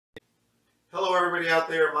Hello everybody out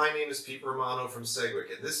there, my name is Romano from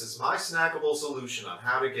Segwik, and this is my snackable solution on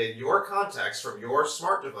how to get your contacts from your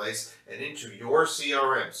smart device and into your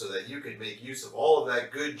CRM so that you can make use of all of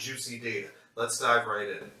that good juicy data. Let's dive right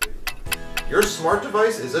in. Your smart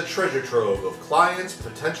device is a treasure trove of clients,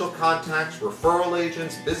 potential contacts, referral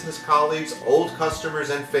agents, business colleagues, old customers,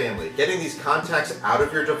 and family. Getting these contacts out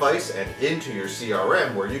of your device and into your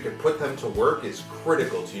CRM where you can put them to work is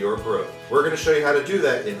critical to your growth. We're going to show you how to do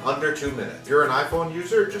that in under 2 minutes. If you're an iPhone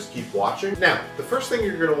user, just keep watching. Now, the first thing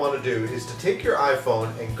you're going to want to do is to take your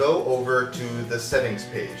iPhone and go over to the settings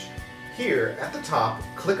page. Here, at the top,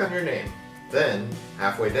 click on your name. Then,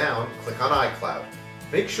 halfway down, click on iCloud.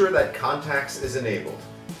 Make sure that Contacts is enabled.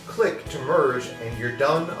 Click to merge and you're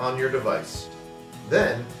done on your device.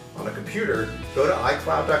 Then, on a computer, go to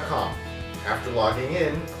iCloud.com. After logging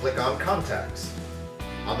in, click on Contacts.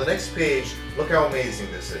 On the next page, look how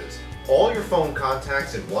amazing this is. All your phone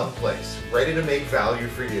contacts in one place, ready to make value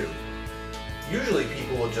for you. Usually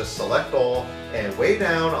people will just select all, and way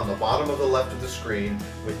down on the bottom of the left of the screen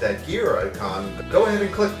with that gear icon, go ahead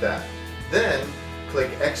and click that. Then, click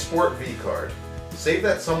Export vCard. Save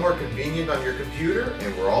that somewhere convenient on your computer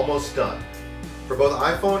and we're almost done. For both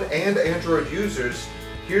iPhone and Android users,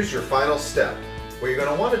 here's your final step. What you're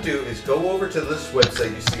going to want to do is go over to this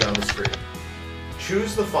website you see on the screen.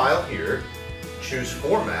 Choose the file here, choose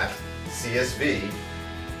Format, CSV,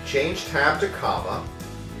 change tab to comma,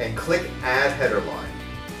 and click Add Header Line.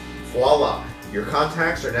 Voila! Your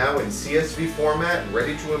contacts are now in CSV format and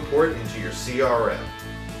ready to import into your CRM.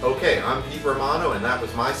 Okay, I'm Romano, and that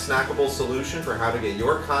was my snackable solution for how to get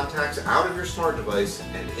your contacts out of your smart device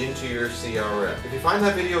and into your CRM. If you find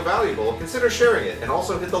that video valuable, consider sharing it and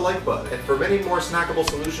also hit the like button. And for many more snackable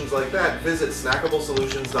solutions like that, visit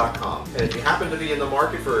snackablesolutions.com. And if you happen to be in the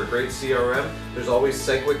market for a great CRM, there's always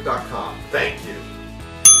Segwik.com. Thank you.